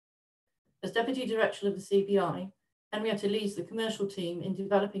As Deputy Director of the CBI, Henrietta leads the commercial team in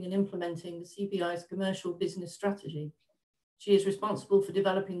developing and implementing the CBI's commercial business strategy. She is responsible for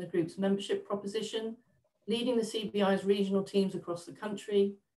developing the group's membership proposition, leading the CBI's regional teams across the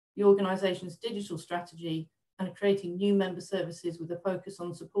country, the organisation's digital strategy, and creating new member services with a focus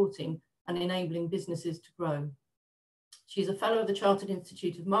on supporting and enabling businesses to grow. She's a Fellow of the Chartered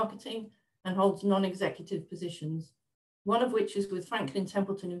Institute of Marketing and holds non-executive positions, one of which is with Franklin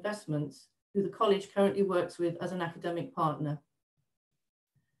Templeton Investments, who the college currently works with as an academic partner.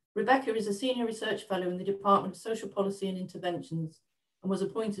 Rebecca is a Senior Research Fellow in the Department of Social Policy and Interventions and was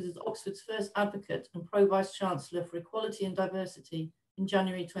appointed as Oxford's first advocate and Pro-Vice Chancellor for Equality and Diversity in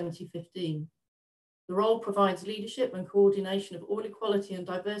January 2015. The role provides leadership and coordination of all equality and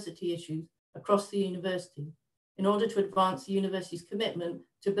diversity issues across the university in order to advance the university's commitment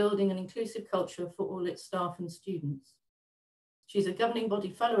to building an inclusive culture for all its staff and students. She's a Governing Body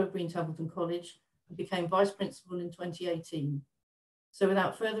Fellow of Green Templeton College and became Vice Principal in 2018. So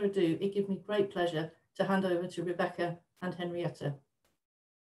without further ado, it gives me great pleasure to hand over to Rebecca and Henrietta.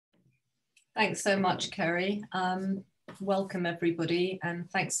 Thanks so much, Kerry. Welcome everybody, and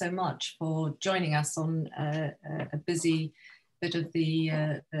thanks so much for joining us on a busy bit of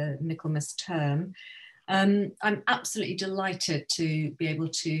the Michaelmas term. I'm absolutely delighted to be able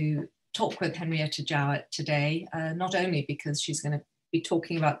to talk with Henrietta Jowitt today, not only because she's going to be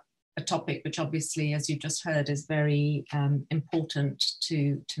talking about a topic which obviously, as you've just heard, is very important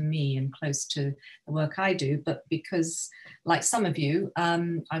to me and close to the work I do, but because, like some of you,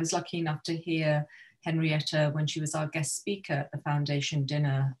 I was lucky enough to hear Henrietta when she was our guest speaker at the foundation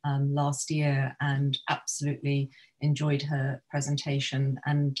dinner last year, and absolutely enjoyed her presentation,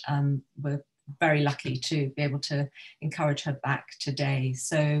 and we're very lucky to be able to encourage her back today.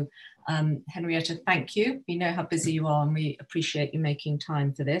 So Henrietta, thank you. We know how busy you are and we appreciate you making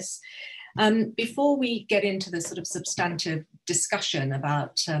time for this. Before we get into the sort of substantive discussion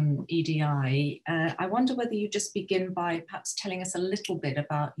about EDI, I wonder whether you just begin by perhaps telling us a little bit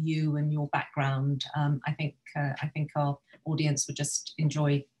about you and your background. I think our audience would just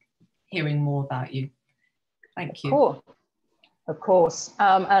enjoy hearing more about you. Thank you. Of course.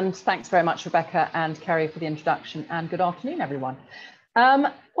 And thanks very much, Rebecca and Kerry, for the introduction, and good afternoon, everyone.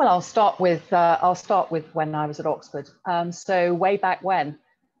 Well, I'll start with when I was at Oxford. So way back when,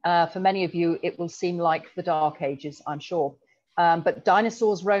 for many of you, it will seem like the Dark Ages, I'm sure. But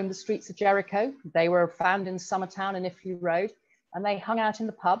dinosaurs roamed the streets of Jericho. They were found in Summertown and Iffley Road, and they hung out in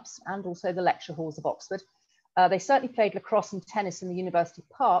the pubs and also the lecture halls of Oxford. They certainly played lacrosse and tennis in the university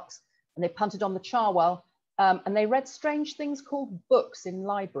parks, and they punted on the Charwell, and they read strange things called books in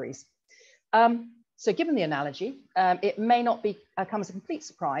libraries. So given the analogy, it may not come as a complete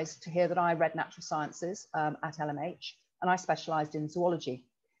surprise to hear that I read natural sciences at LMH, and I specialised in zoology.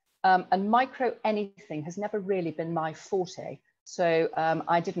 And micro anything has never really been my forte. So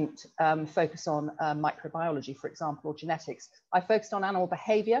I didn't focus on microbiology, for example, or genetics. I focused on animal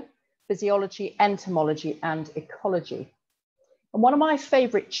behaviour, physiology, entomology, and ecology. And one of my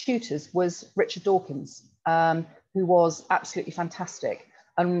favourite tutors was Richard Dawkins, who was absolutely fantastic.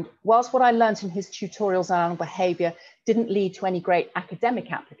 And whilst what I learned in his tutorials on animal behaviour didn't lead to any great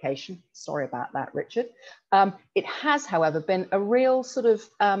academic application, sorry about that, Richard, it has, however, been a real sort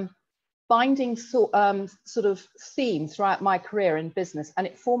of binding sort of theme throughout my career in business. And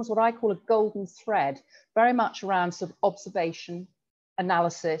it forms what I call a golden thread, very much around sort of observation,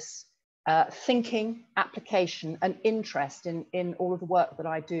 analysis, thinking, application, and interest in all of the work that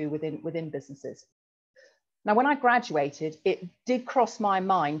I do within businesses. Now, when I graduated, it did cross my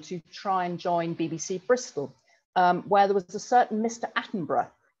mind to try and join BBC Bristol, where there was a certain Mr. Attenborough,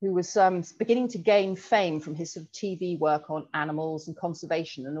 who was beginning to gain fame from his sort of TV work on animals and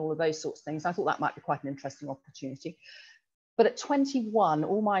conservation and all of those sorts of things. I thought that might be quite an interesting opportunity. But at 21,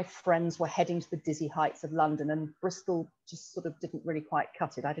 all my friends were heading to the dizzy heights of London, and Bristol just sort of didn't really quite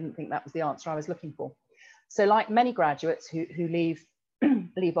cut it. I didn't think that was the answer I was looking for. So like many graduates who leave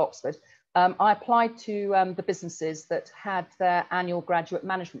Oxford, I applied to the businesses that had their annual graduate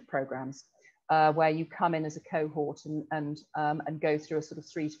management programs, where you come in as a cohort and go through a sort of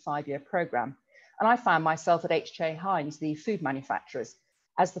 3 to 5 year program. And I found myself at H.J. Heinz, the food manufacturers,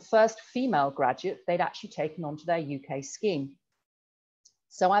 as the first female graduate they'd actually taken onto their UK scheme.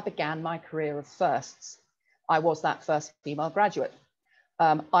 So I began my career of firsts. I was that first female graduate.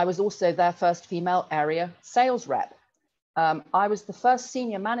 I was also their first female area sales rep. I was the first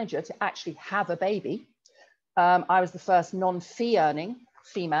senior manager to actually have a baby. I was the first non-fee earning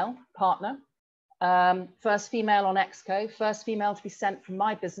female partner, first female on Exco, first female to be sent from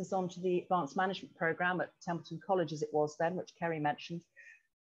my business onto the advanced management program at Templeton College, as it was then, which Kerry mentioned.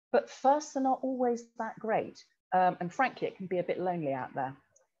 but firsts are not always that great. And frankly, it can be a bit lonely out there.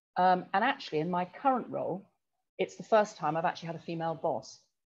 And actually, in my current role, it's the first time I've actually had a female boss,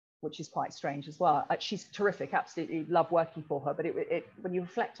 which is quite strange as well. She's terrific, absolutely love working for her, but when you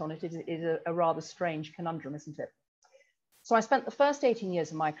reflect on it, it is a rather strange conundrum, isn't it? So I spent the first 18 years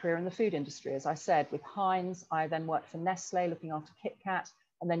of my career in the food industry, as I said, with Heinz. I then worked for Nestle, looking after Kit Kat,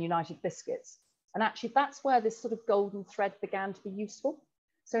 and then United Biscuits. And actually, that's where this sort of golden thread began to be useful.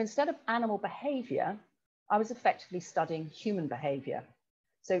 So instead of animal behavior, I was effectively studying human behavior.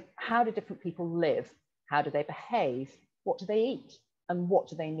 So how do different people live? How do they behave? What do they eat? And what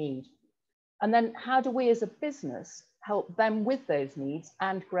do they need? And then how do we as a business help them with those needs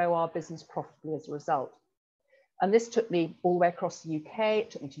and grow our business profitably as a result? And this took me all the way across the UK,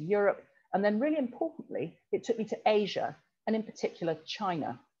 it took me to Europe, and then really importantly, it took me to Asia, and in particular,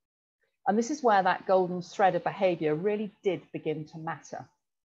 China. And this is where that golden thread of behavior really did begin to matter.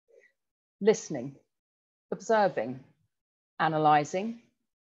 Listening, observing, analyzing,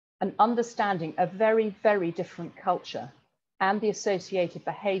 and understanding a very, very different culture and the associated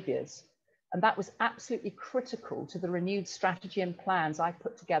behaviors. And that was absolutely critical to the renewed strategy and plans I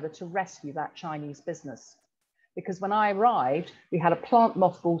put together to rescue that Chinese business. Because when I arrived, we had a plant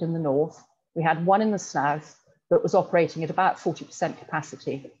mothballed in the north, we had one in the south that was operating at about 40%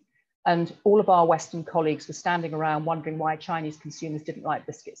 capacity. And all of our Western colleagues were standing around wondering why Chinese consumers didn't like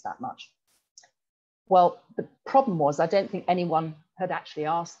biscuits that much. Well, the problem was, I don't think anyone had actually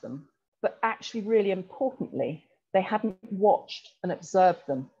asked them, but actually really importantly, they hadn't watched and observed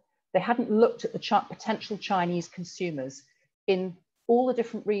them. They hadn't looked at the potential Chinese consumers in all the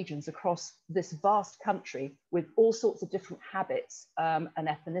different regions across this vast country with all sorts of different habits and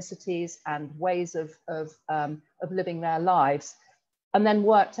ethnicities and ways of living their lives, and then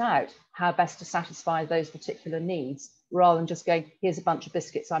worked out how best to satisfy those particular needs rather than just going, here's a bunch of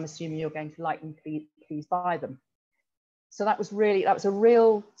biscuits, I'm assuming you're going to like them, please buy them. So that was a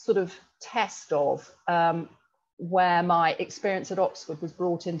real sort of test of where my experience at Oxford was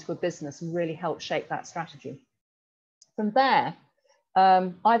brought into a business and really helped shape that strategy. From there,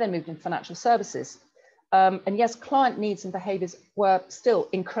 I then moved into financial services. And yes, client needs and behaviors were still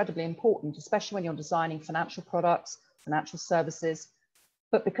incredibly important, especially when you're designing financial products, financial services.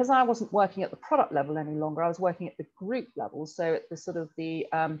 But because I wasn't working at the product level any longer, I was working at the group level. So at the sort of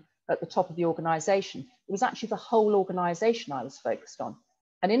at the top of the organization, it was actually the whole organization I was focused on.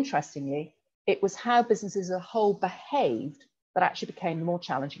 And interestingly, it was how businesses as a whole behaved that actually became the more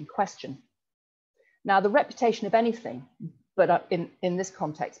challenging question. Now, the reputation of anything, but in this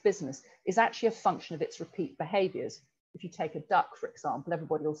context, business, is actually a function of its repeat behaviors. If you take a duck, for example,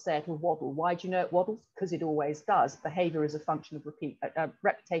 everybody will say it will waddle. Why do you know it waddles? Because it always does. Behavior is a function of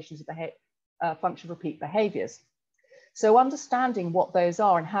reputation is a function of repeat behaviors. So understanding what those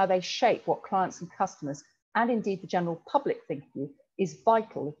are and how they shape what clients and customers, and indeed the general public think of you, is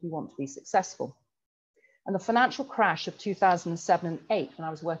vital if you want to be successful. And the financial crash of 2007 and 2008, when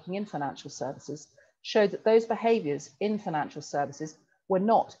I was working in financial services, showed that those behaviors in financial services were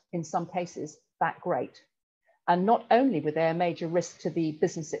not, in some cases, that great. And not only were they a major risk to the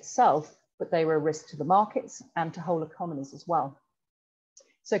business itself, but they were a risk to the markets and to whole economies as well.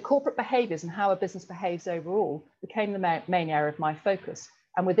 So corporate behaviors and how a business behaves overall became the main area of my focus,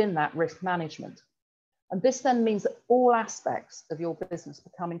 and within that, risk management. And this then means that all aspects of your business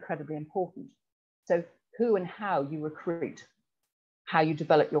become incredibly important. So who and how you recruit, how you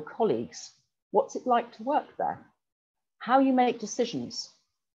develop your colleagues, what's it like to work there, how you make decisions,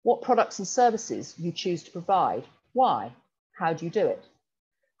 what products and services you choose to provide, why, how do you do it,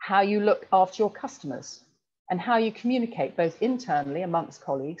 how you look after your customers, and how you communicate both internally amongst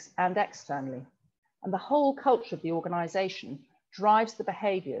colleagues and externally. And the whole culture of the organization drives the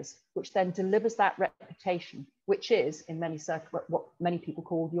behaviors, which then delivers that reputation, which is, in many circles, what many people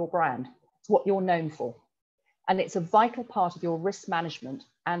call your brand. It's what you're known for. And it's a vital part of your risk management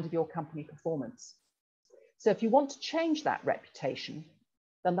and of your company performance. So if you want to change that reputation,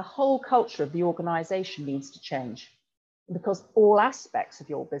 then the whole culture of the organization needs to change. And because all aspects of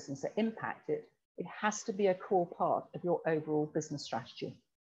your business are impacted, it has to be a core part of your overall business strategy.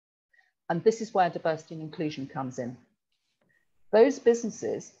 And this is where diversity and inclusion comes in. Those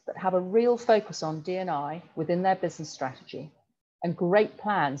businesses that have a real focus on D&I within their business strategy and great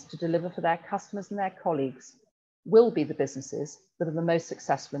plans to deliver for their customers and their colleagues will be the businesses that are the most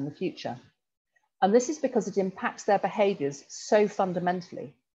successful in the future. And this is because it impacts their behaviors so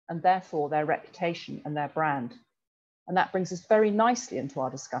fundamentally, and therefore their reputation and their brand. And that brings us very nicely into our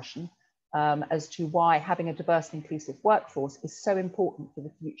discussion as to why having a diverse and inclusive workforce is so important for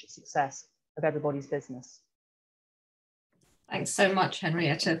the future success of everybody's business. Thanks so much,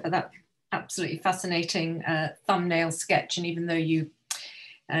 Henrietta, for that absolutely fascinating thumbnail sketch. And even though you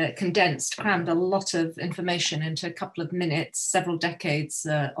crammed a lot of information into a couple of minutes, several decades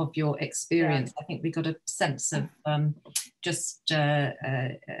of your experience, I think we got a sense of just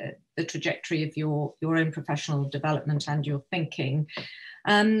the trajectory of your own professional development and your thinking.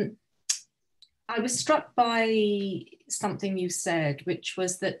 I was struck by something you said, which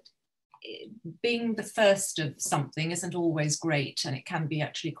was that being the first of something isn't always great, and it can be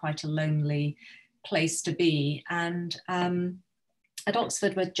actually quite a lonely place to be. And at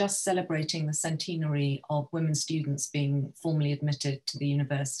Oxford, we're just celebrating the centenary of women students being formally admitted to the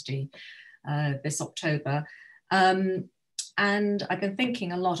university this October. And I've been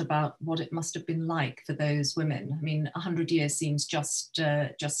thinking a lot about what it must have been like for those women. I mean, 100 years seems just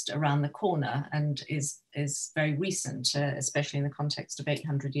around the corner and is very recent, especially in the context of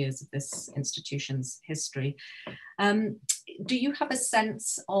 800 years of this institution's history. Do you have a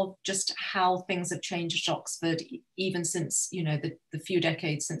sense of just how things have changed at Oxford, even since, you know, the few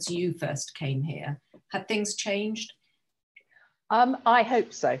decades since you first came here? Have things changed? I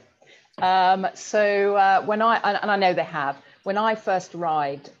hope so. When I know they have, when I first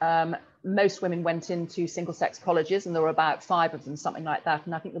arrived, most women went into single-sex colleges, and there were about 5 of them, something like that.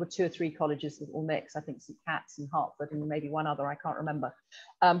 And I think there were 2 or 3 colleges that all mixed. I think St. Cat's and Hertford, and maybe one other, I can't remember.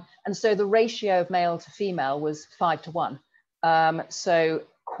 And so the ratio of male to female was 5 to 1. So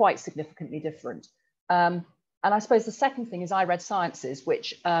quite significantly different. And I suppose the second thing is I read sciences,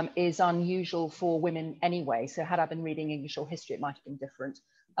 which is unusual for women anyway. So had I been reading English or history, it might have been different.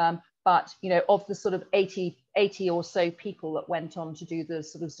 But, you know, of the sort of 80 or so people that went on to do the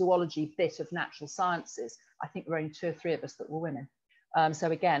sort of zoology bit of natural sciences, I think there were only 2 or 3 of us that were women. So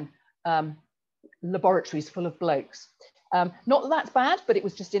again, laboratories full of blokes. Not that that's bad, but it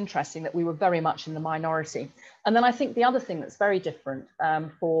was just interesting that we were very much in the minority. And then I think the other thing that's very different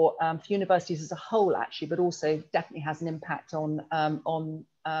for universities as a whole, actually, but also definitely has an impact on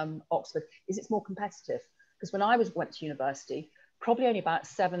Oxford, is it's more competitive. Because when I went to university, probably only about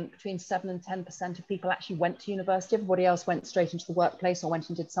between 7 and 10% of people actually went to university. Everybody else went straight into the workplace or went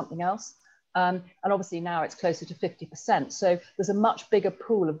and did something else. And obviously now it's closer to 50%. So there's a much bigger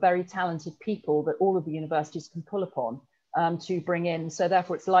pool of very talented people that all of the universities can pull upon to bring in. So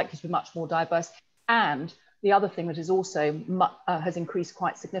therefore it's likely to be much more diverse. And the other thing that is also has increased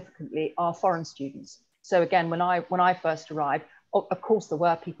quite significantly are foreign students. So again, when I first arrived, of course there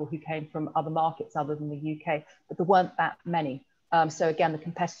were people who came from other markets other than the UK, but there weren't that many. So again, the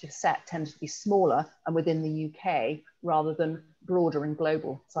competitive set tends to be smaller and within the UK rather than broader and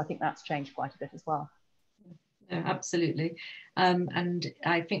global. So I think that's changed quite a bit as well. No, absolutely. And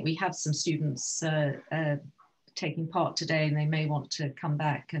I think we have some students taking part today, and they may want to come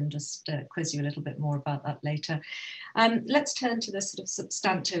back and just quiz you a little bit more about that later. Let's turn to the sort of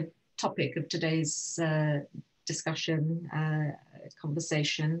substantive topic of today's discussion,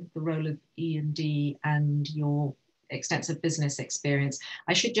 conversation, the role of E&D and your extensive business experience.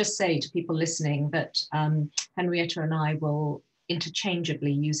 I should just say to people listening that Henrietta and I will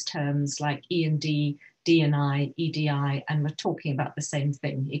interchangeably use terms like E&D, D&I, EDI, and we're talking about the same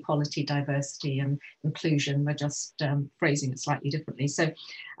thing: equality, diversity, and inclusion. We're just phrasing it slightly differently. So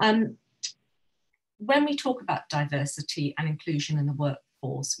when we talk about diversity and inclusion in the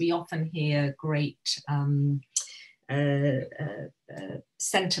workforce, we often hear great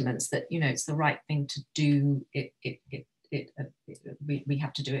sentiments that, you know, it's the right thing to do, we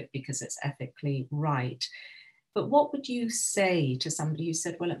have to do it because it's ethically right. But what would you say to somebody who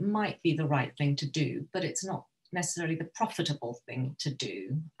said, well, it might be the right thing to do, but it's not necessarily the profitable thing to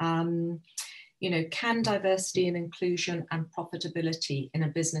do? You know, can diversity and inclusion and profitability in a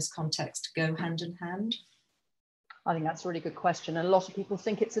business context go hand in hand? I think that's a really good question. And a lot of people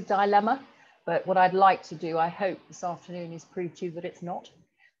think it's a dilemma. But what I'd like to do, I hope this afternoon, is prove to you that it's not,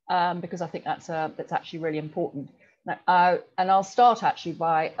 because I think that's actually really important. Now, and I'll start actually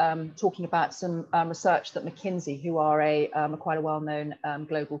by talking about some research that McKinsey, who are quite a well-known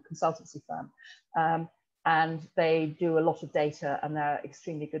global consultancy firm, and they do a lot of data and they're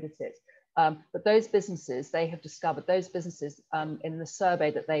extremely good at it. But those businesses, they have discovered, those businesses in the survey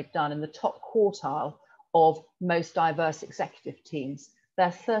that they've done in the top quartile of most diverse executive teams, they're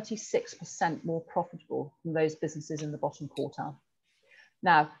 36% more profitable than those businesses in the bottom quartile.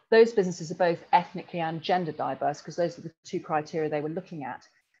 Now, those businesses are both ethnically and gender diverse, because those are the 2 criteria they were looking at.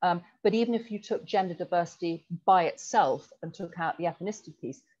 But even if you took gender diversity by itself and took out the ethnicity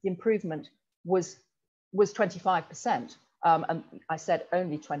piece, the improvement was 25%. And I said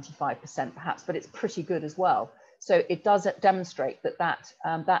only 25% perhaps, but it's pretty good as well. So it does demonstrate that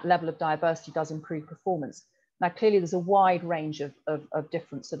that level of diversity does improve performance. Now, clearly, there's a wide range of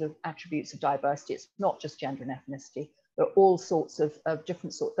different sort of attributes of diversity. It's not just gender and ethnicity. There are all sorts of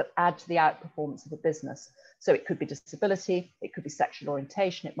different sorts that add to the outperformance of a business. So it could be disability, it could be sexual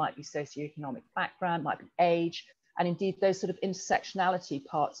orientation, it might be socioeconomic background, might be age, and indeed those sort of intersectionality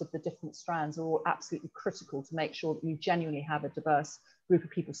parts of the different strands are all absolutely critical to make sure that you genuinely have a diverse group of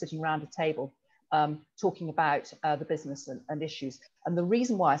people sitting around a table talking about the business and issues. And the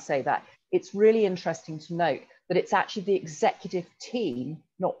reason why I say that, it's really interesting to note that it's actually the executive team,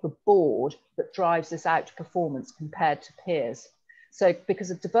 not the board, that drives this out performance compared to peers. So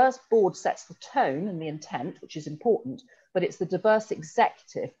because a diverse board sets the tone and the intent, which is important, but it's the diverse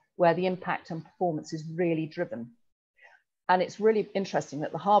executive where the impact on performance is really driven. And it's really interesting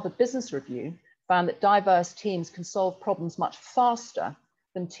that the Harvard Business Review found that diverse teams can solve problems much faster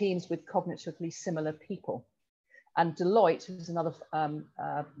than teams with cognitively similar people. And Deloitte, who's another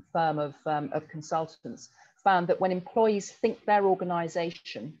firm of consultants, found that when employees think their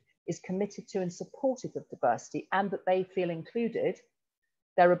organization is committed to and supportive of diversity and that they feel included,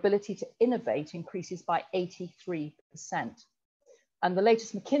 their ability to innovate increases by 83%. And the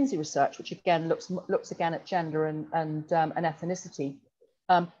latest McKinsey research, which again looks again at gender and ethnicity,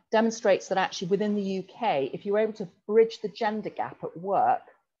 demonstrates that actually within the UK, if you're able to bridge the gender gap at work,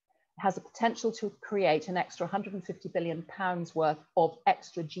 it has a potential to create an extra £150 billion worth of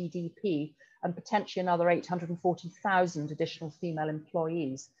extra GDP and potentially another 840,000 additional female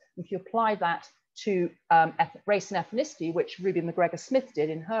employees. If you apply that to race and ethnicity, which Ruby McGregor-Smith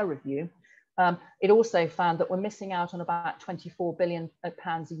did in her review, it also found that we're missing out on about £24 billion a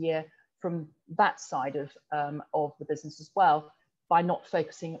year from that side of the business as well, by not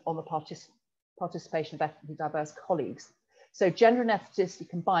focusing on the participation of ethnically diverse colleagues. So gender and ethnicity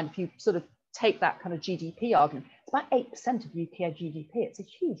combined, if you sort of take that kind of GDP argument, it's about 8% of UK GDP. It's a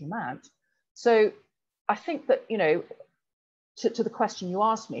huge amount. So I think that, you know, to the question you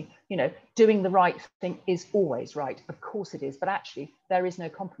asked me, you know, doing the right thing is always right. Of course it is, but actually there is no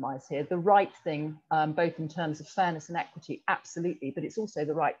compromise here. The right thing, both in terms of fairness and equity, absolutely, but it's also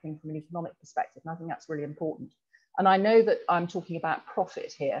the right thing from an economic perspective. And I think that's really important. And I know that I'm talking about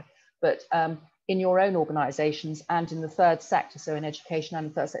profit here, but in your own organisations and in the third sector, so in education and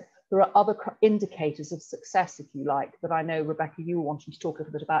the third sector, there are other indicators of success, if you like, that I know, Rebecca, you were wanting to talk a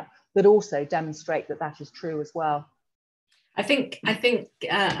little bit about, that also demonstrate that that is true as well. I think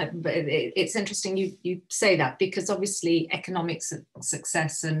it's interesting you say that, because obviously economic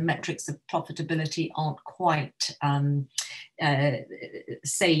success and metrics of profitability aren't quite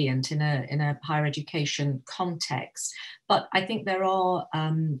salient in a higher education context, but I think there are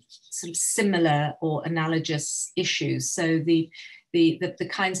sort of similar or analogous issues. So the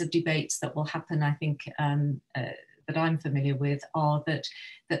kinds of debates that will happen, I think, that I'm familiar with, are that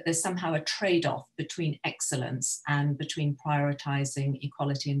there's somehow a trade-off between excellence and between prioritizing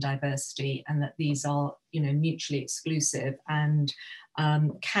equality and diversity, and that these are, you know, mutually exclusive. And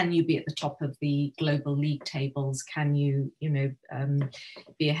can you be at the top of the global league tables? Can you, you know,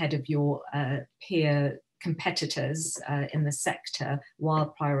 be ahead of your peer competitors in the sector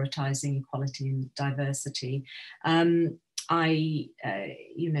while prioritizing equality and diversity?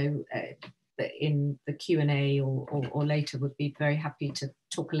 In the Q&A or later would be very happy to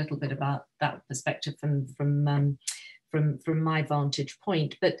talk a little bit about that perspective from my vantage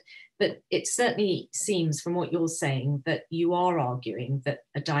point. But it certainly seems from what you're saying that you are arguing that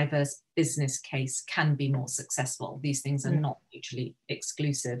a diverse business case can be more successful. These things are not mutually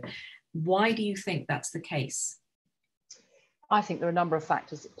exclusive. Why do you think that's the case? I think there are a number of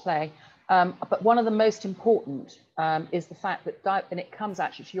factors at play. But one of the most important is the fact that, and it comes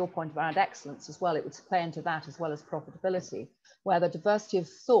actually to your point around excellence as well, it would play into that as well as profitability, where the diversity of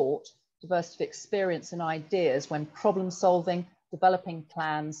thought, diversity of experience and ideas when problem solving, developing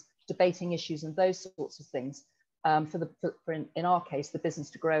plans, debating issues and those sorts of things, in our case, the business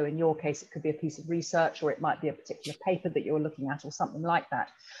to grow. In your case, it could be a piece of research, or it might be a particular paper that you're looking at or something like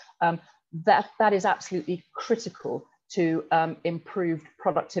that. That is absolutely critical to improved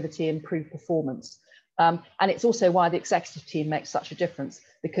productivity, improved performance. And it's also why the executive team makes such a difference,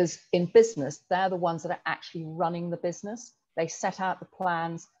 because in business, they're the ones that are actually running the business. They set out the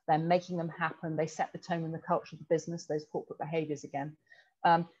plans, they're making them happen, they set the tone and the culture of the business, those corporate behaviors again.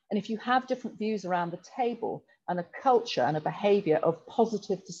 And if you have different views around the table and a culture and a behavior of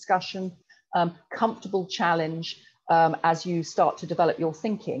positive discussion, comfortable challenge as you start to develop your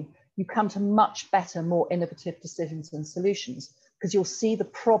thinking, you come to much better, more innovative decisions and solutions, because you'll see the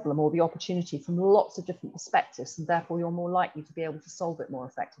problem or the opportunity from lots of different perspectives, and therefore you're more likely to be able to solve it more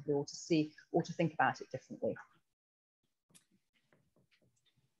effectively, or to see or to think about it differently.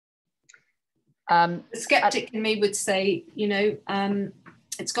 The skeptic in me would say, you know,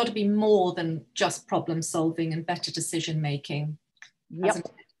 it's got to be more than just problem solving and better decision making. Yep,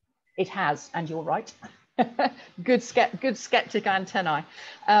 it has, and you're right. good skeptic antennae.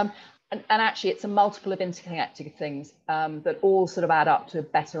 And actually, it's a multiple of interconnected things that all sort of add up to a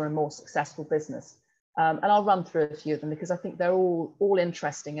better and more successful business. And I'll run through a few of them because I think they're all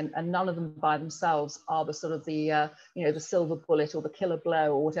interesting, and none of them by themselves are the sort of the you know, the silver bullet or the killer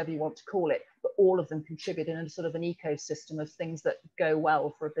blow or whatever you want to call it, but all of them contribute in a sort of an ecosystem of things that go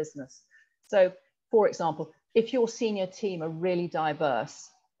well for a business. So, for example, if your senior team are really diverse,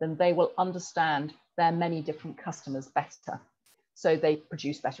 then they will understand their many different customers better. So they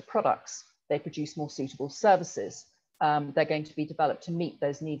produce better products, they produce more suitable services, they're going to be developed to meet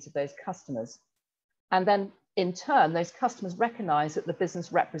those needs of those customers. And then in turn, those customers recognize that the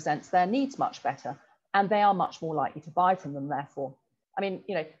business represents their needs much better, and they are much more likely to buy from them, therefore. I mean,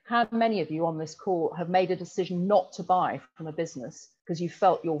 you know, how many of you on this call have made a decision not to buy from a business because you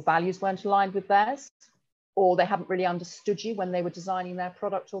felt your values weren't aligned with theirs, or they haven't really understood you when they were designing their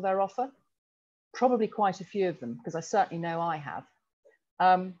product or their offer? Probably quite a few of them, because I certainly know I have.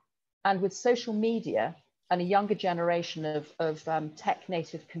 And with social media and a younger generation of tech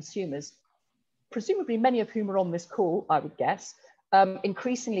native consumers, presumably many of whom are on this call, I would guess,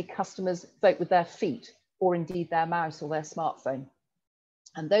 increasingly customers vote with their feet, or indeed their mouse or their smartphone.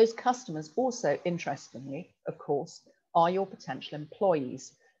 And those customers also, interestingly, of course, are your potential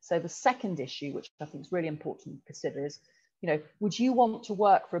employees. So the second issue, which I think is really important to consider, is, you know, would you want to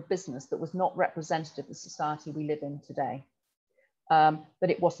work for a business that was not representative of the society we live in today? That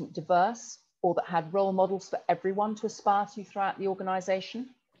it wasn't diverse, or that had role models for everyone to aspire to throughout the organization?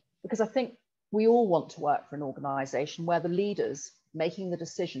 Because I think we all want to work for an organization where the leaders making the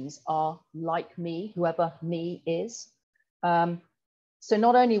decisions are like me, whoever me is. So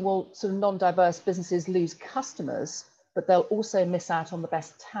not only will sort of non-diverse businesses lose customers, but they'll also miss out on the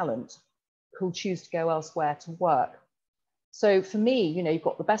best talent who'll choose to go elsewhere to work. So for me, you know, you've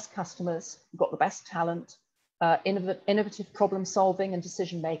got the best customers, you've got the best talent, innovative problem solving and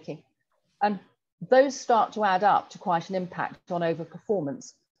decision making. And those start to add up to quite an impact on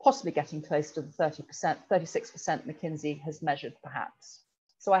overperformance, possibly getting close to the 30%, 36% McKinsey has measured perhaps.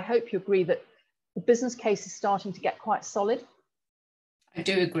 So I hope you agree that the business case is starting to get quite solid. I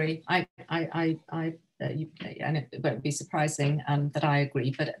do agree. And it won't be surprising that I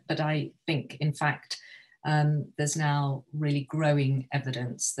agree, but I think, in fact, there's now really growing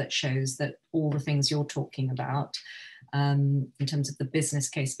evidence that shows that all the things you're talking about in terms of the business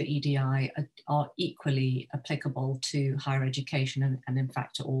case for EDI are equally applicable to higher education and in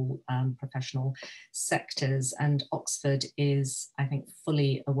fact to all professional sectors. And Oxford is, I think,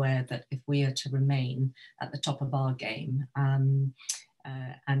 fully aware that if we are to remain at the top of our game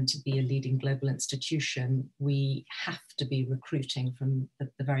and to be a leading global institution, we have to be recruiting from the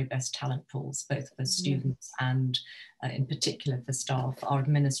very best talent pools, both for students and in particular for staff, our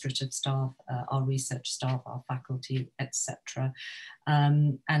administrative staff, our research staff, our faculty, etc.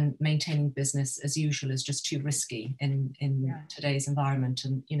 And maintaining business as usual is just too risky in today's environment,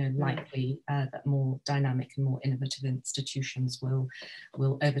 and you know, likely that more dynamic and more innovative institutions will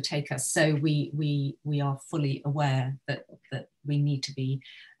overtake us. So we are fully aware that we need to be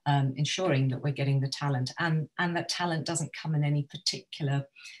ensuring that we're getting the talent, and that talent doesn't come in any particular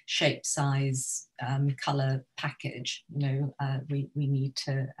shape, size, color, package. You know, we need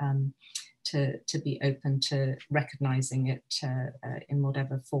to be open to recognizing it in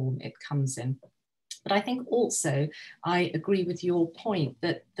whatever form it comes in. But I think also I agree with your point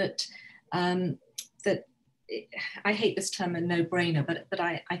that I hate this term a no-brainer, but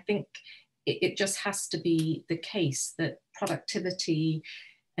I think it just has to be the case that productivity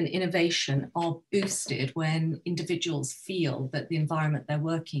and innovation are boosted when individuals feel that the environment they're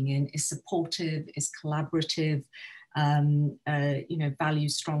working in is supportive, is collaborative, you know,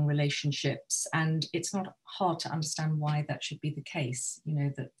 values strong relationships. And it's not hard to understand why that should be the case. You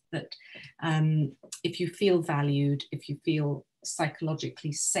know, that if you feel valued, if you feel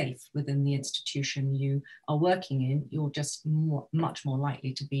psychologically safe within the institution you are working in, you're just much more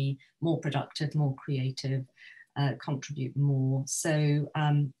likely to be more productive, more creative, contribute more. So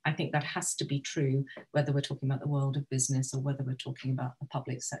I think that has to be true, whether we're talking about the world of business or whether we're talking about the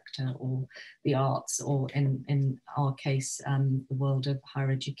public sector or the arts, or in our case, the world of higher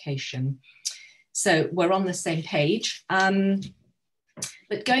education. So we're on the same page.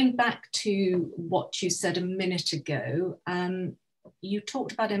 But going back to what you said a minute ago, you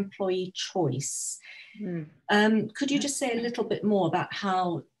talked about employee choice. Could you just say a little bit more about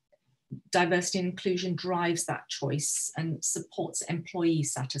how diversity and inclusion drives that choice and supports employee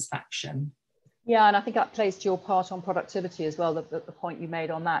satisfaction? Yeah, and I think that plays to your part on productivity as well, the point you made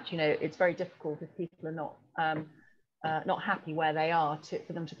on that. You know, it's very difficult if people are not happy where they are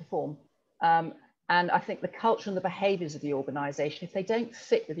for them to perform. And I think the culture and the behaviours of the organisation, if they don't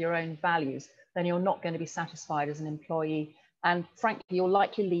fit with your own values, then you're not going to be satisfied as an employee. And frankly, you'll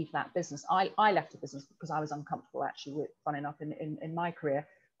likely leave that business. I left the business because I was uncomfortable, actually, with, fun enough, in my career.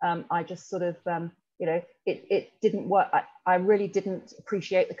 I just sort of, you know, it didn't work. I really didn't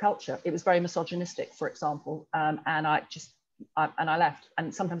appreciate the culture. It was very misogynistic, for example, and I left.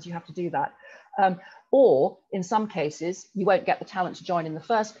 And sometimes you have to do that. Or in some cases, you won't get the talent to join in the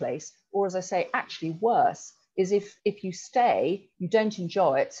first place. Or as I say, actually worse is if you stay, you don't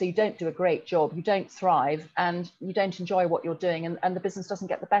enjoy it. So you don't do a great job, you don't thrive, and you don't enjoy what you're doing, and the business doesn't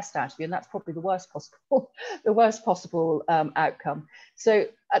get the best out of you. And that's probably the worst possible outcome. So,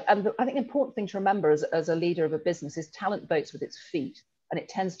 and I think the important thing to remember as a leader of a business is talent votes with its feet, and it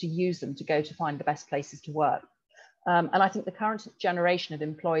tends to use them to go to find the best places to work. And I think the current generation of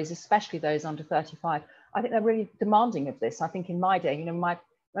employees, especially those under 35, I think they're really demanding of this. I think in my day, you know,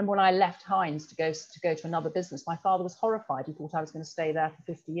 remember when I left Heinz to go to another business, my father was horrified. He thought I was going to stay there for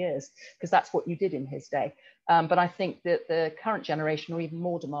 50 years because that's what you did in his day. But I think that the current generation are even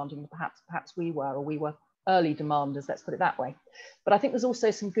more demanding than perhaps we were, or we were early demanders, let's put it that way. But I think there's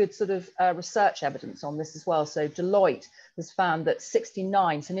also some good sort of research evidence on this as well. So Deloitte has found that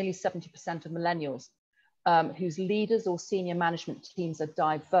 69, so nearly 70% of millennials whose leaders or senior management teams are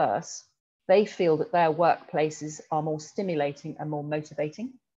diverse, they feel that their workplaces are more stimulating and more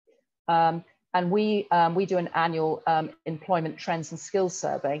motivating. And we do an annual employment trends and skills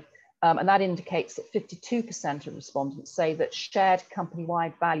survey, and that indicates that 52% of respondents say that shared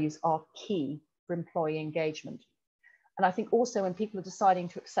company-wide values are key for employee engagement. And I think also when people are deciding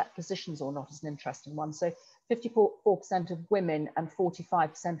to accept positions or not is an interesting one. So 54% of women and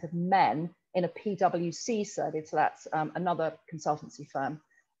 45% of men in a PwC survey, so that's another consultancy firm,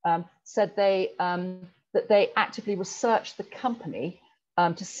 said that they actively researched the company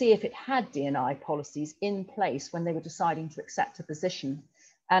to see if it had D&I policies in place when they were deciding to accept a position.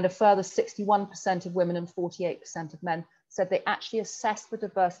 And a further 61% of women and 48% of men said they actually assessed the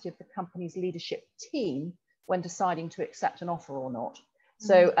diversity of the company's leadership team when deciding to accept an offer or not.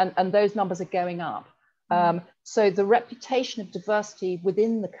 So, and those numbers are going up. So the reputation of diversity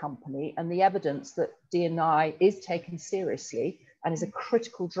within the company and the evidence that D&I is taken seriously and is a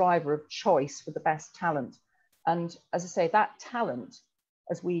critical driver of choice for the best talent. And as I say, that talent,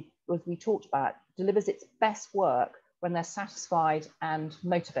 as we talked about, delivers its best work when they're satisfied and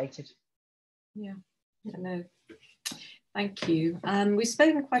motivated. Yeah, no, thank you. We've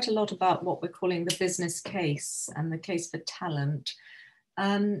spoken quite a lot about what we're calling the business case and the case for talent.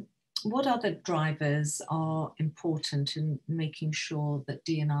 What other drivers are important in making sure that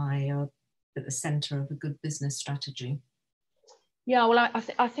D&I are at the centre of a good business strategy? Yeah, well,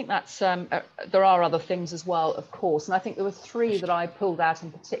 I think that's, there are other things as well, of course. And I think there were three that I pulled out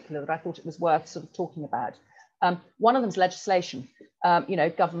in particular that I thought it was worth sort of talking about. One of them is legislation. You know,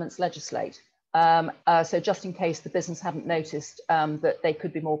 governments legislate. So just in case the business hadn't noticed that they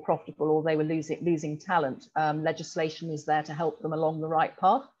could be more profitable or they were losing talent, legislation is there to help them along the right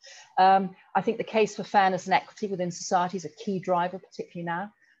path. I think the case for fairness and equity within society is a key driver, particularly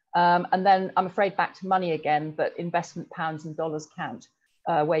now. And then I'm afraid back to money again, but investment pounds and dollars count,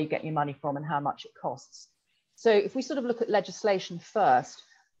 where you get your money from and how much it costs. So if we sort of look at legislation first,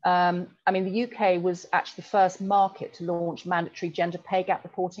 I mean, the UK was actually the first market to launch mandatory gender pay gap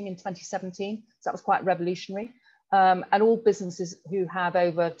reporting in 2017. So that was quite revolutionary. And all businesses who have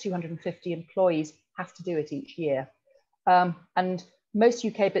over 250 employees have to do it each year. And most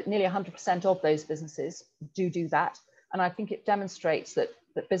UK, but nearly 100% of those businesses do that. And I think it demonstrates that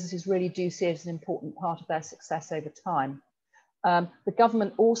businesses really do see it as an important part of their success over time. The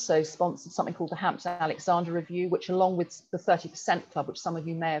government also sponsored something called the Hampton-Alexander Review, which along with the 30% Club, which some of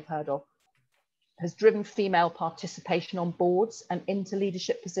you may have heard of, has driven female participation on boards and into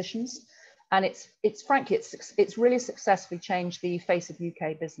leadership positions. And it's really successfully changed the face of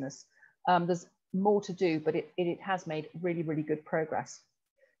UK business. There's more to do, but it has made really, really good progress.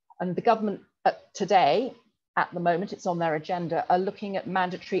 And the government today, at the moment, it's on their agenda, are looking at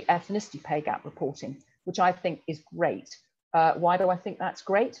mandatory ethnicity pay gap reporting, which I think is great. Why do I think that's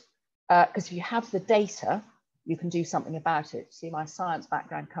great? Because if you have the data, you can do something about it. See my science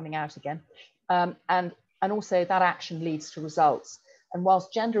background coming out again. And also that action leads to results. And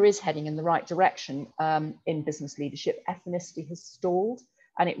whilst gender is heading in the right direction in business leadership, ethnicity has stalled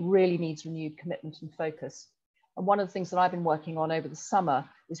and it really needs renewed commitment and focus. And one of the things that I've been working on over the summer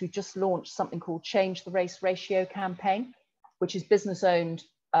is we've just launched something called Change the Race Ratio campaign, which is business owned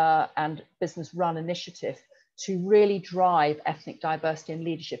and business run initiative to really drive ethnic diversity and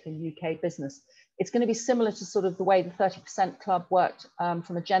leadership in UK business. It's going to be similar to sort of the way the 30% Club worked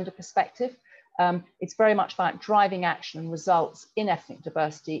from a gender perspective. It's very much about driving action and results in ethnic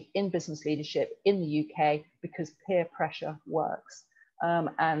diversity, in business leadership in the UK, because peer pressure works.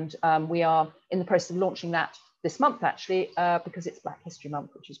 We are in the process of launching that this month, actually, because it's Black History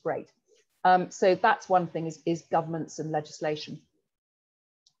Month, which is great. So that's one thing, is governments and legislation.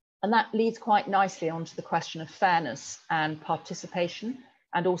 And that leads quite nicely onto the question of fairness and participation,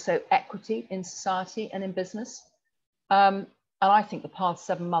 and also equity in society and in business. And I think the past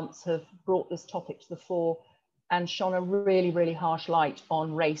 7 months have brought this topic to the fore and shone a really, really harsh light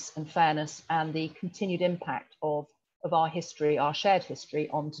on race and fairness and the continued impact of our history, our shared history,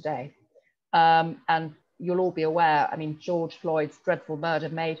 on today. And you'll all be aware, I mean, George Floyd's dreadful murder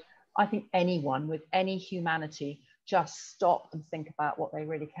made, I think, anyone with any humanity just stop and think about what they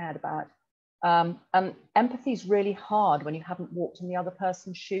really cared about. And empathy is really hard when you haven't walked in the other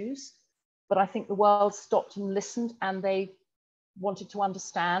person's shoes. But I think the world stopped and listened, and they wanted to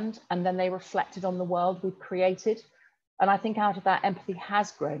understand, and then they reflected on the world we've created. And I think out of that, empathy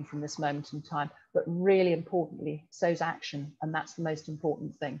has grown from this moment in time, but really importantly, so's action. And that's the most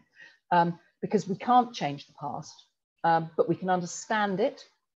important thing, because we can't change the past, but we can understand it,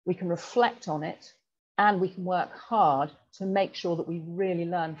 we can reflect on it, and we can work hard to make sure that we really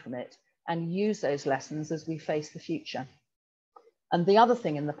learn from it and use those lessons as we face the future. And the other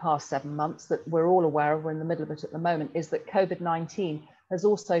thing in the past 7 months that we're all aware of, we're in the middle of it at the moment, is that COVID-19 has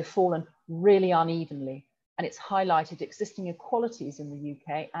also fallen really unevenly, and it's highlighted existing inequalities in the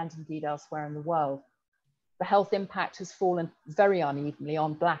UK and indeed elsewhere in the world. The health impact has fallen very unevenly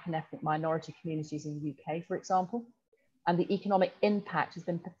on Black and ethnic minority communities in the UK, for example, and the economic impact has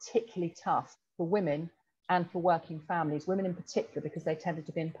been particularly tough for women and for working families, women in particular, because they tended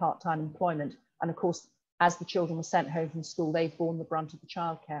to be in part-time employment. And of course, as the children were sent home from school, they've borne the brunt of the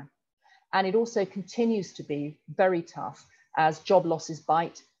childcare. And it also continues to be very tough as job losses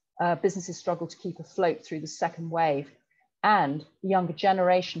bite, businesses struggle to keep afloat through the second wave, and the younger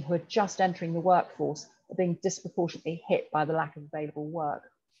generation who are just entering the workforce are being disproportionately hit by the lack of available work.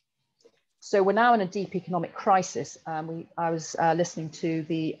 So we're now in a deep economic crisis. I was listening to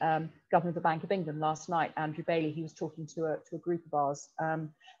the Governor of the Bank of England last night, Andrew Bailey. He was talking to a group of ours,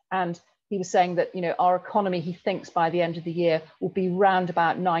 and he was saying that, you know, our economy, he thinks by the end of the year, will be round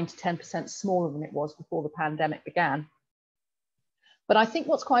about 9 to 10% smaller than it was before the pandemic began. But I think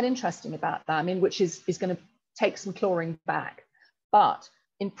what's quite interesting about that, I mean, which is going to take some clawing back, but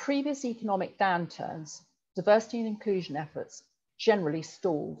in previous economic downturns, diversity and inclusion efforts generally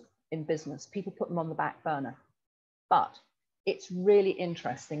stalled in business. People put them on the back burner. But it's really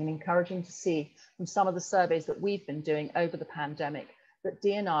interesting and encouraging to see from some of the surveys that we've been doing over the pandemic that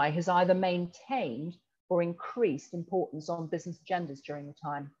D&I has either maintained or increased importance on business agendas during the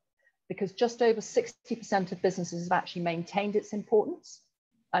time, because just over 60% of businesses have actually maintained its importance,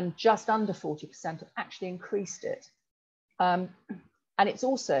 and just under 40% have actually increased it. And it's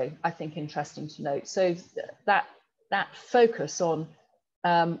also, I think, interesting to note, so that focus on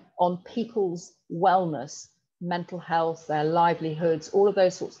people's wellness, mental health, their livelihoods, all of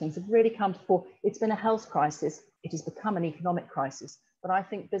those sorts of things have really come to the fore. It's been a health crisis. It has become an economic crisis. But I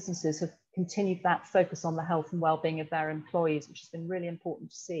think businesses have continued that focus on the health and well-being of their employees, which has been really important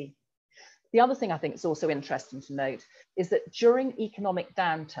to see. The other thing I think is also interesting to note is that during economic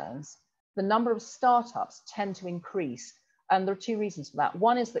downturns, the number of startups tend to increase. And there are two reasons for that.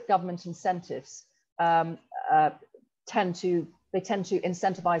 One is that government incentives tend to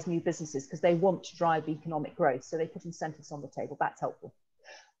incentivize new businesses because they want to drive economic growth. So they put incentives on the table. That's helpful.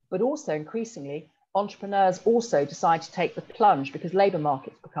 But also increasingly, entrepreneurs also decide to take the plunge because labor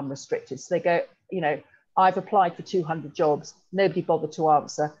markets become restricted. So they go, you know, I've applied for 200 jobs. Nobody bothered to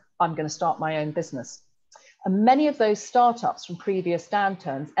answer. I'm going to start my own business. And many of those startups from previous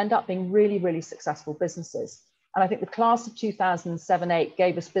downturns end up being really, really successful businesses. And I think the class of 2007-8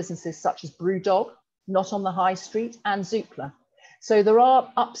 gave us businesses such as Brewdog, not on the high street, and Zoopla. So there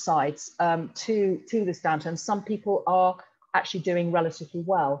are upsides to this downturn. Some people are actually doing relatively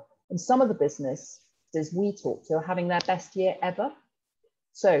well. And some of the businesses we talk to are having their best year ever.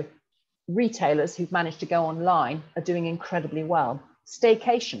 So retailers who've managed to go online are doing incredibly well.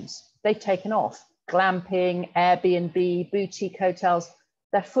 Staycations, they've taken off. Glamping, Airbnb, boutique hotels,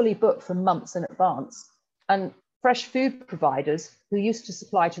 they're fully booked for months in advance. And fresh food providers who used to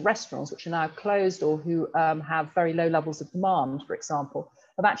supply to restaurants, which are now closed or who have very low levels of demand, for example,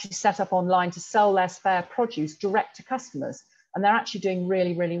 have actually set up online to sell their spare produce direct to customers. And they're actually doing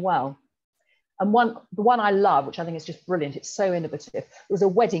really, really well. And the one I love, which I think is just brilliant, it's so innovative, it was a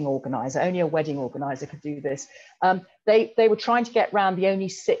wedding organizer. Only a wedding organizer could do this. They were trying to get around the only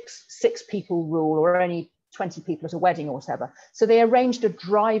six people rule, or only 20 people at a wedding or whatever. So they arranged a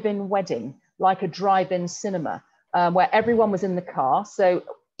drive-in wedding, like a drive-in cinema, where everyone was in the car. So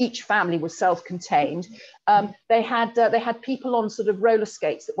each family was self-contained. They had people on sort of roller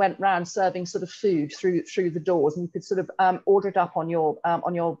skates that went round serving sort of food through the doors, and you could sort of order it up on your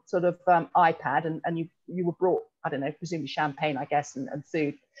sort of iPad, and you were brought, I don't know, presumably champagne, I guess, and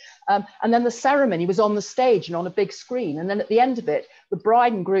food. And then the ceremony was on the stage and on a big screen. And then at the end of it, the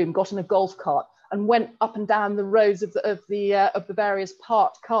bride and groom got in a golf cart and went up and down the rows of the various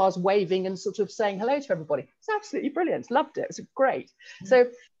parked cars, waving and sort of saying hello to everybody. It's absolutely brilliant. Loved it. It was great. So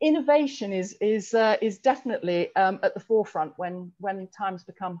innovation is definitely at the forefront when times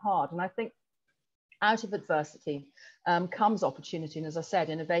become hard. And I think out of adversity comes opportunity, and as I said,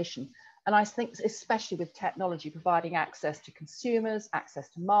 innovation. And I think especially with technology providing access to consumers, access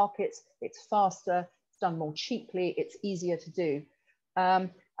to markets, it's faster, it's done more cheaply, it's easier to do. And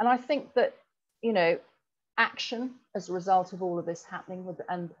I think that, you know, action as a result of all of this happening,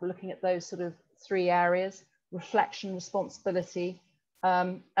 and looking at those sort of three areas, reflection, responsibility,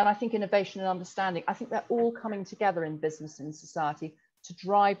 and I think innovation and understanding, I think they're all coming together in business and society to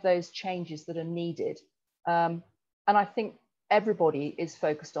drive those changes that are needed. And I think everybody is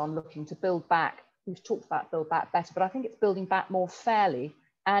focused on looking to build back. We've talked about build back better, but I think it's building back more fairly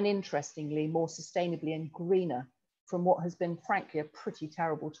and, interestingly, more sustainably and greener from what has been, frankly, a pretty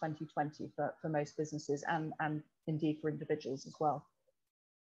terrible 2020 for most businesses, and indeed for individuals as well.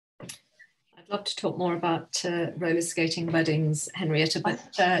 I'd love to talk more about roller skating weddings, Henrietta, but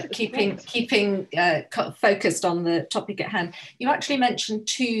keeping focused on the topic at hand. You actually mentioned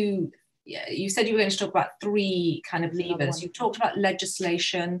two. You said you were going to talk about three kind of levers. You talked about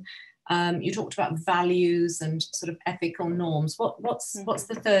legislation. You talked about values and sort of ethical norms. What's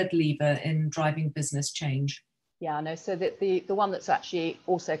the third lever in driving business change? Yeah, no. So the one that's actually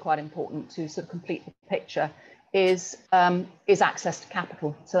also quite important to sort of complete the picture is access to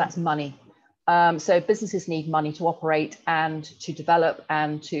capital. So that's money. So businesses need money to operate and to develop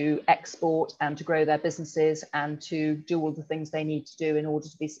and to export and to grow their businesses and to do all the things they need to do in order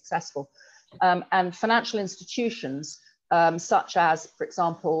to be successful. And financial institutions, such as, for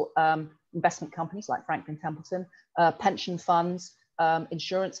example, investment companies like Franklin Templeton, pension funds,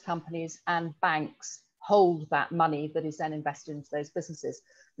 insurance companies, and banks hold that money that is then invested into those businesses.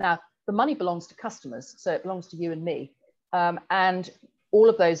 Now, the money belongs to customers, so it belongs to you and me. And all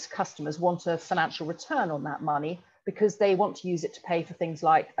of those customers want a financial return on that money because they want to use it to pay for things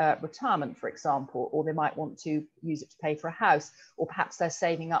like retirement, for example, or they might want to use it to pay for a house, or perhaps they're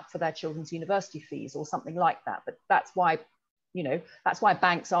saving up for their children's university fees or something like that. But that's why, you know, that's why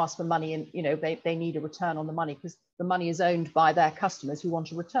banks ask for money, and, you know, they need a return on the money because the money is owned by their customers who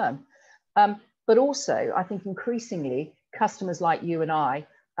want a return. But also, I think increasingly, customers like you and I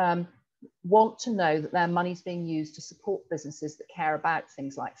want to know that their money is being used to support businesses that care about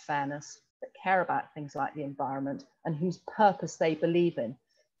things like fairness, that care about things like the environment, and whose purpose they believe in.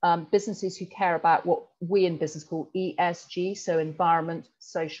 Businesses who care about what we in business call ESG, so environment,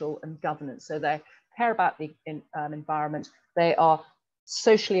 social, and governance. So they care about the environment, they are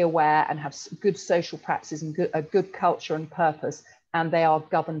socially aware and have good social practices and a good culture and purpose, and they are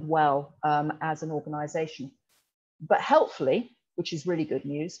governed well as an organization. But helpfully, which is really good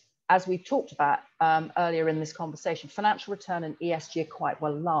news, as we've talked about earlier in this conversation, financial return and ESG are quite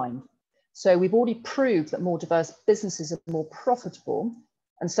well aligned. So we've already proved that more diverse businesses are more profitable,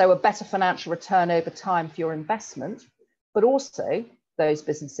 and so a better financial return over time for your investment. But also, those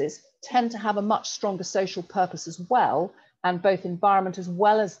businesses tend to have a much stronger social purpose as well, and both environment as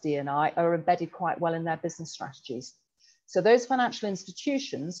well as D&I are embedded quite well in their business strategies. So those financial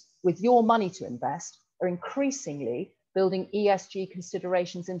institutions with your money to invest are increasingly building ESG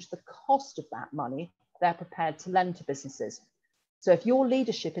considerations into the cost of that money they're prepared to lend to businesses. So if your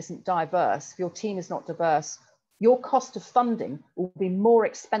leadership isn't diverse, if your team is not diverse, your cost of funding will be more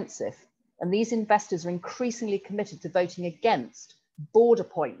expensive. And these investors are increasingly committed to voting against board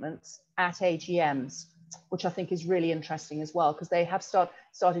appointments at AGMs, which I think is really interesting as well, because they have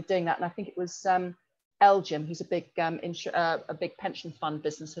started doing that. And I think it was Elgin, who's a big pension fund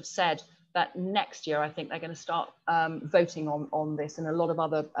business, have said that next year, I think they're going to start voting on this, and a lot of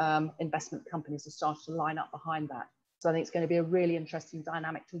other investment companies have started to line up behind that. So I think it's going to be a really interesting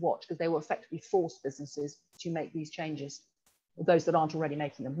dynamic to watch, because they will effectively force businesses to make these changes, those that aren't already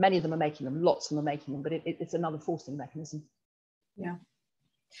making them. Many of them are making them, lots of them are making them, but it's another forcing mechanism. Yeah.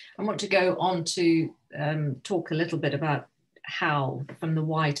 I want to go on to talk a little bit about how, from the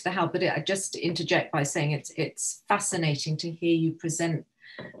why to the how, but I just interject by saying it's fascinating to hear you present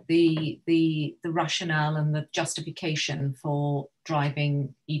the rationale and the justification for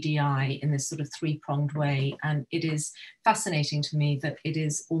driving EDI in this sort of three-pronged way. And it is fascinating to me that it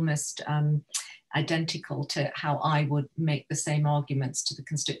is almost identical to how I would make the same arguments to the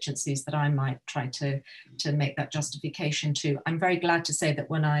constituencies that I might try to make that justification to. I'm very glad to say that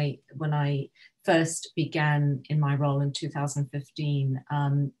when I first began in my role in 2015,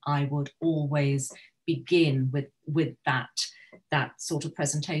 I would always begin with that sort of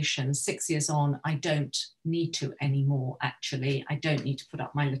presentation. 6 years on, I don't need to anymore, actually. I don't need to put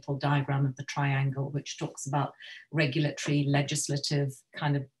up my little diagram of the triangle, which talks about regulatory, legislative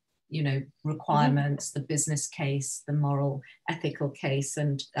kind of, you know, requirements, the business case, the moral, ethical case,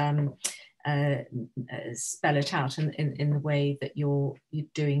 and spell it out in the way that you're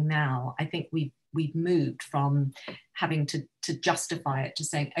doing now. I think we've moved from having to justify it to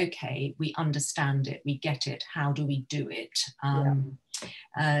saying, okay, we understand it, we get it, how do we do it?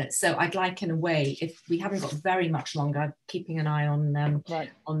 So I'd like, in a way, if we haven't got very much longer, keeping an eye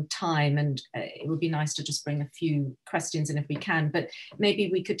on time, and it would be nice to just bring a few questions in if we can, but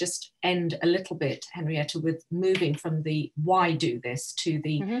maybe we could just end a little bit, Henrietta, with moving from the why do this to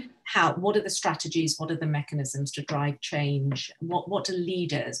the how. What are the strategies, what are the mechanisms to drive change? What are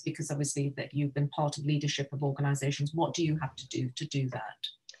leaders, because obviously that you've been part of leadership of organizations, what do you have to do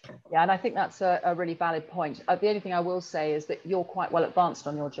that? Yeah, and I think that's a really valid point. The only thing I will say is that you're quite well advanced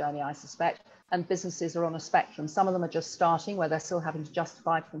on your journey, I suspect, and businesses are on a spectrum. Some of them are just starting, where they're still having to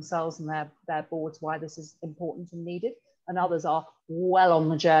justify to themselves and their boards why this is important and needed, and others are well on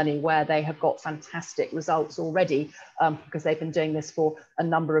the journey where they have got fantastic results already, because they've been doing this for a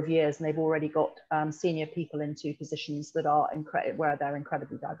number of years, and they've already got senior people into positions that are where they're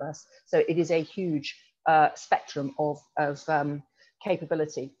incredibly diverse. So it is a huge spectrum of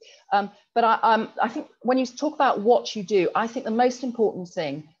capability. But I think when you talk about what you do, I think the most important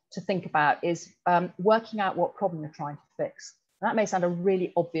thing to think about is working out what problem you're trying to fix. And that may sound a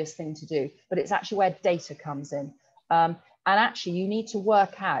really obvious thing to do, but it's actually where data comes in. And actually you need to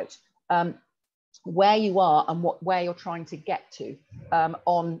work out where you are and where you're trying to get to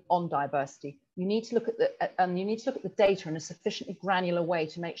on diversity. You need to look at the data in a sufficiently granular way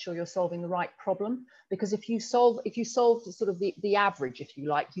to make sure you're solving the right problem. Because if you solve sort of the average, if you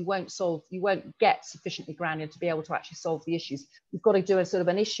like, you won't get sufficiently granular to be able to actually solve the issues. You've got to do a sort of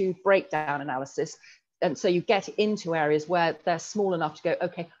an issue breakdown analysis. And so you get into areas where they're small enough to go,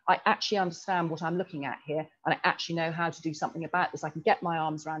 okay, I actually understand what I'm looking at here, and I actually know how to do something about this. I can get my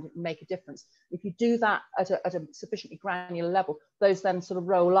arms around it and make a difference. If you do that at a sufficiently granular level, those then sort of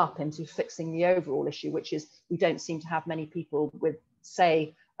roll up into fixing the overall issue, which is we don't seem to have many people with,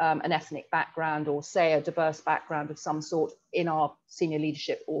 say, an ethnic background or, say, a diverse background of some sort in our senior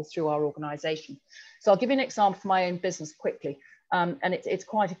leadership or through our organisation. So I'll give you an example from my own business quickly. And it's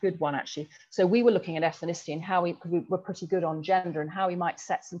quite a good one, actually. So we were looking at ethnicity and how we were pretty good on gender and how we might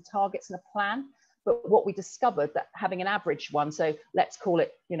set some targets and a plan. But what we discovered, that having an average one, so let's call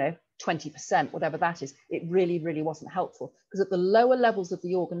it, 20%, whatever that is, it really, really wasn't helpful. Because at the lower levels of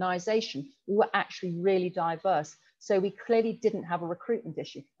the organisation, we were actually really diverse. So we clearly didn't have a recruitment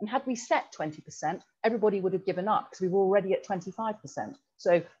issue. And had we set 20%, everybody would have given up because we were already at 25%.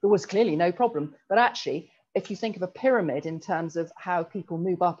 So there was clearly no problem. But actually, if you think of a pyramid in terms of how people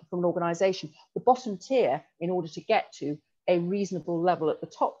move up from an organisation, the bottom tier, in order to get to a reasonable level at the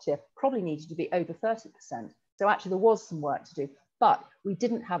top tier, probably needed to be over 30%. So actually there was some work to do, but we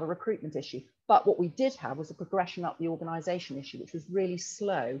didn't have a recruitment issue. But what we did have was a progression up the organisation issue, which was really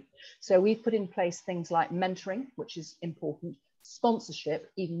slow. So we've put in place things like mentoring, which is important, sponsorship,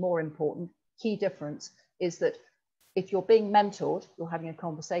 even more important. Key difference is that if you're being mentored, you're having a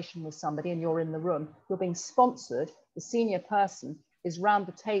conversation with somebody and you're in the room, you're being sponsored, the senior person is round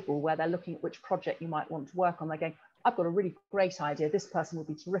the table where they're looking at which project you might want to work on. They're going, I've got a really great idea. This person will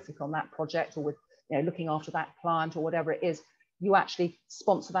be terrific on that project, or with looking after that client or whatever it is. You actually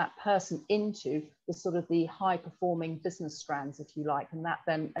sponsor that person into the sort of the high performing business strands, if you like, and that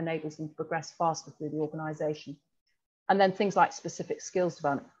then enables them to progress faster through the organization. And then things like specific skills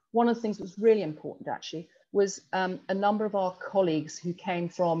development. One of the things that was really important actually was a number of our colleagues who came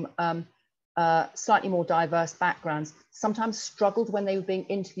from slightly more diverse backgrounds sometimes struggled when they were being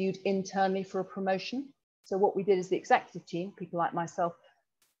interviewed internally for a promotion. So what we did is the executive team, people like myself,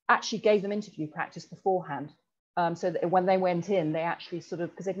 actually gave them interview practice beforehand. So that when they went in, they actually sort of,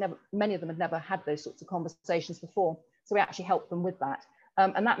 because many of them had never had those sorts of conversations before. So we actually helped them with that.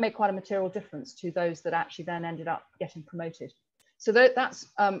 And that made quite a material difference to those that actually then ended up getting promoted. So that's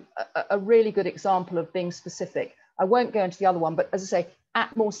a really good example of being specific. I won't go into the other one, but as I say,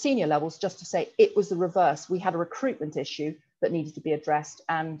 at more senior levels, just to say it was the reverse. We had a recruitment issue that needed to be addressed,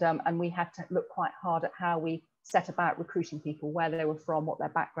 and we had to look quite hard at how we set about recruiting people, where they were from, what their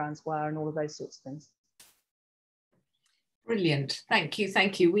backgrounds were, and all of those sorts of things. Brilliant. Thank you.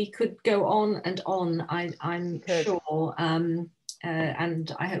 Thank you. We could go on and on, I'm sure.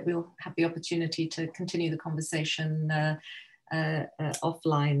 And I hope we'll have the opportunity to continue the conversation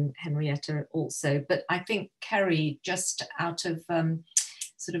offline, Henrietta, also. But I think, Kerry, just out of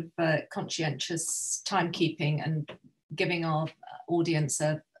sort of conscientious timekeeping and giving our audience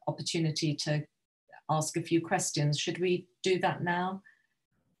an opportunity to ask a few questions, should we do that now?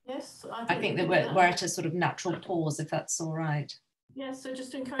 Yes, I think that we're at a sort of natural pause, if that's all right. Yes, so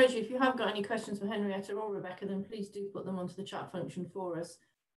just to encourage you, if you have got any questions for Henrietta or Rebecca, then please do put them onto the chat function for us.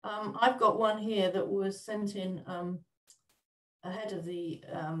 I've got one here that was sent in ahead of the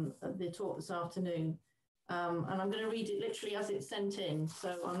talk this afternoon, and I'm going to read it literally as it's sent in,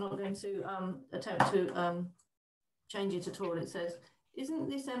 so I'm not going to attempt to change it at all. It says, isn't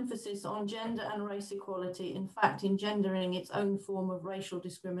this emphasis on gender and race equality in fact engendering its own form of racial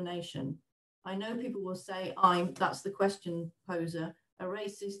discrimination? I know people will say that's the question poser, a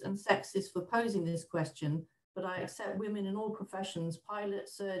racist and sexist for posing this question, but I accept women in all professions,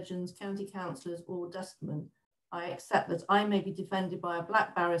 pilots, surgeons, county councillors or dustmen. I accept that I may be defended by a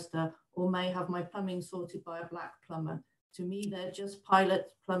black barrister or may have my plumbing sorted by a black plumber. To me, they're just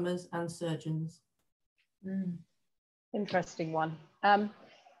pilots, plumbers and surgeons. Interesting one.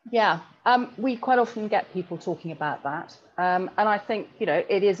 We quite often get people talking about that, and I think, you know,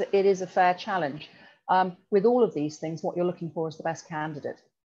 it is a fair challenge. With all of these things, what you're looking for is the best candidate,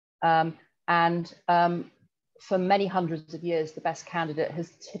 and for many hundreds of years, the best candidate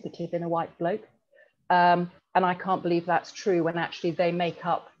has typically been a white bloke, and I can't believe that's true when actually they make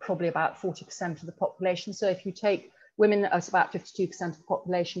up probably about 40% of the population. So if you take women as about 52% of the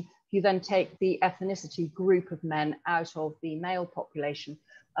population, if you then take the ethnicity group of men out of the male population,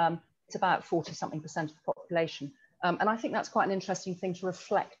 it's about 40-something% of the population. And I think that's quite an interesting thing to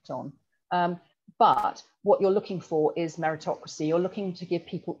reflect on. But what you're looking for is meritocracy. You're looking to give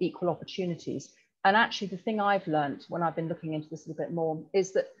people equal opportunities. And actually the thing I've learned when I've been looking into this a little bit more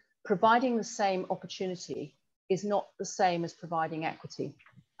is that providing the same opportunity is not the same as providing equity.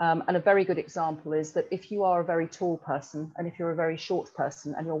 And a very good example is that if you are a very tall person and if you're a very short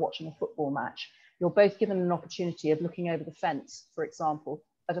person and you're watching a football match, you're both given an opportunity of looking over the fence, for example,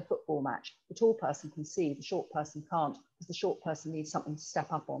 at a football match. The tall person can see, the short person can't, because the short person needs something to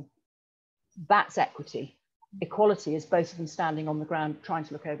step up on. That's equity. Equality is both of them standing on the ground trying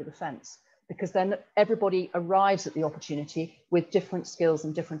to look over the fence, because then everybody arrives at the opportunity with different skills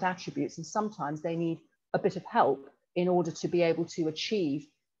and different attributes, and sometimes they need a bit of help in order to be able to achieve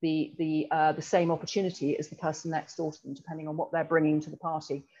the same opportunity as the person next door to them, depending on what they're bringing to the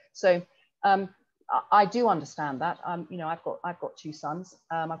party. So I do understand that. You know, I've got two sons,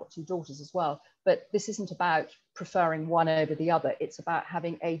 I've got two daughters as well, but this isn't about preferring one over the other. It's about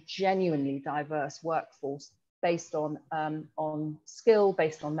having a genuinely diverse workforce based on skill,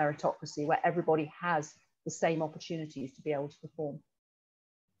 based on meritocracy, where everybody has the same opportunities to be able to perform.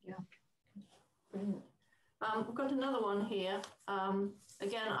 Yeah, brilliant. We've got another one here.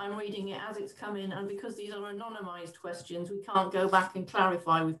 Again, I'm reading it as it's come in, and because these are anonymised questions, we can't go back and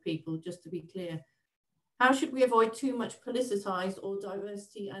clarify with people, just to be clear. How should we avoid too much politicised or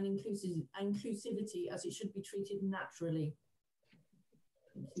diversity and inclusivity, as it should be treated naturally?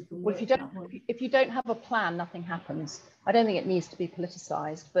 Well, if you don't have a plan, nothing happens. I don't think it needs to be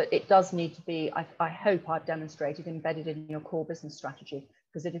politicised, but it does need to be, I hope I've demonstrated, embedded in your core business strategy.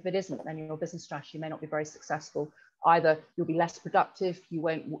 Because if it isn't, then your business strategy may not be very successful. Either you'll be less productive, you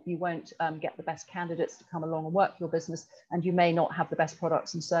won't get the best candidates to come along and work your business, and you may not have the best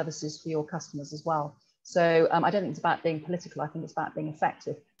products and services for your customers as well. So I don't think it's about being political. I think it's about being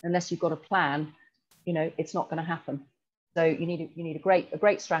effective. Unless you've got a plan, you know, it's not going to happen. So you need a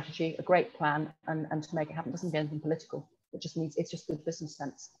great strategy, a great plan, and to make it happen. It doesn't need anything political. It's just good business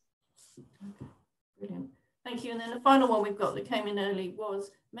sense. Brilliant. Thank you. And then the final one we've got that came in early was,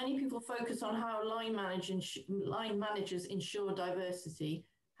 many people focus on how line managers ensure diversity.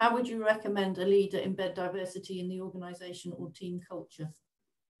 How would you recommend a leader embed diversity in the organisation or team culture?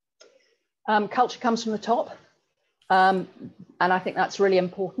 Culture comes from the top, and I think that's really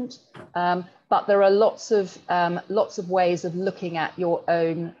important. But there are lots of ways of looking at your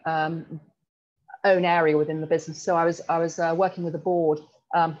own area within the business. So I was working with a board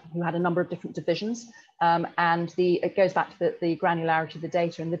who had a number of different divisions, and it goes back to the granularity of the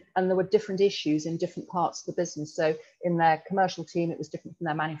data, and there were different issues in different parts of the business. So in their commercial team, it was different from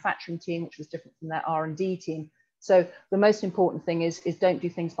their manufacturing team, which was different from their R&D team. So the most important thing is don't do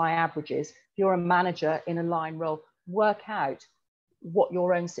things by averages. If you're a manager in a line role, work out what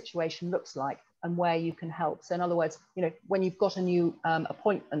your own situation looks like and where you can help. So in other words, you know, when you've got a new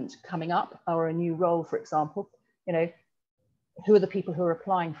appointment coming up or a new role, for example, you know, who are the people who are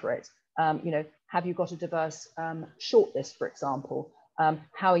applying for it? You know, have you got a diverse shortlist, for example?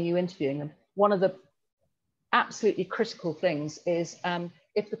 How are you interviewing them? One of the absolutely critical things is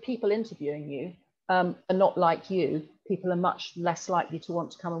if the people interviewing you are not like you, people are much less likely to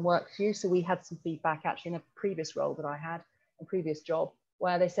want to come and work for you. So we had some feedback actually in a previous role that I had, a previous job,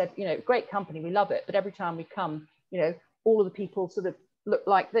 where they said, you know, great company, we love it, but every time we come, you know, all of the people sort of look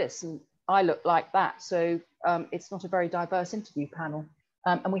like this and I look like that. So it's not a very diverse interview panel.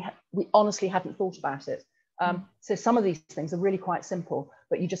 And we honestly hadn't thought about it. So some of these things are really quite simple,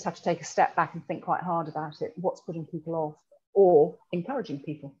 but you just have to take a step back and think quite hard about it. What's putting people off or encouraging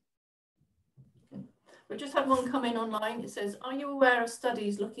people? We just had one come in online. It says, are you aware of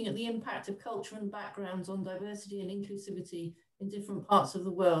studies looking at the impact of culture and backgrounds on diversity and inclusivity in different parts of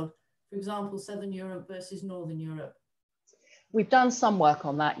the world? For example, Southern Europe versus Northern Europe. We've done some work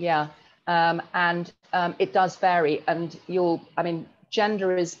on that, yeah. And it does vary. And I mean,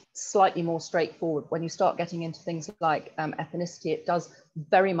 gender is slightly more straightforward. When you start getting into things like ethnicity, it does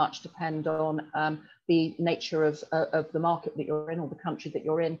very much depend on the nature of the market that you're in or the country that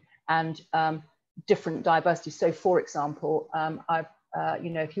you're in, and different diversity. So for example, you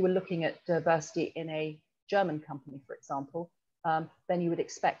know, if you were looking at diversity in a German company, for example, then you would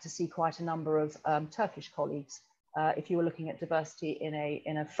expect to see quite a number of Turkish colleagues. If you were looking at diversity in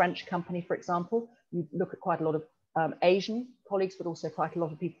a French company, for example, you look at quite a lot of Asian colleagues, but also quite a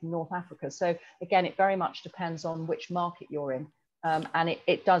lot of people from North Africa. So again, it very much depends on which market you're in, and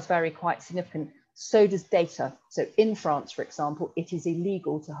it does vary quite significant. So does data. So in France, for example, it is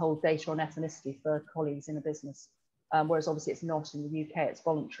illegal to hold data on ethnicity for colleagues in a business, whereas obviously it's not in the UK, it's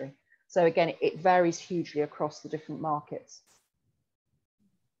voluntary. So again, it varies hugely across the different markets.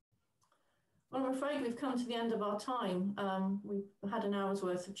 Well, I'm afraid we've come to the end of our time. We've had an hour's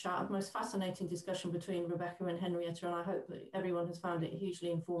worth of chat, a most fascinating discussion between Rebecca and Henrietta, and I hope that everyone has found it hugely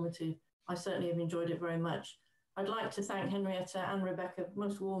informative. I certainly have enjoyed it very much. I'd like to thank Henrietta and Rebecca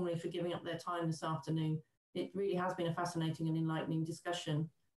most warmly for giving up their time this afternoon. It really has been a fascinating and enlightening discussion.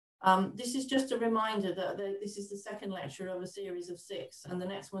 This is just a reminder that this is the second lecture of a series of 6, and the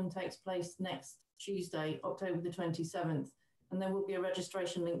next one takes place next Tuesday, October the 27th. And there will be a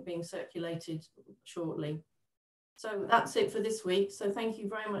registration link being circulated shortly. So that's it for this week. So thank you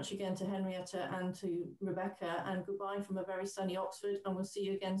very much again to Henrietta and to Rebecca, and goodbye from a very sunny Oxford, and we'll see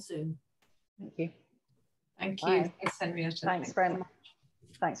you again soon. Thank you. Thank you. Bye. Thanks, Henrietta. Thanks very much.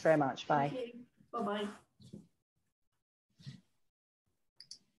 Thanks very much. Bye. Thank you. Bye-bye.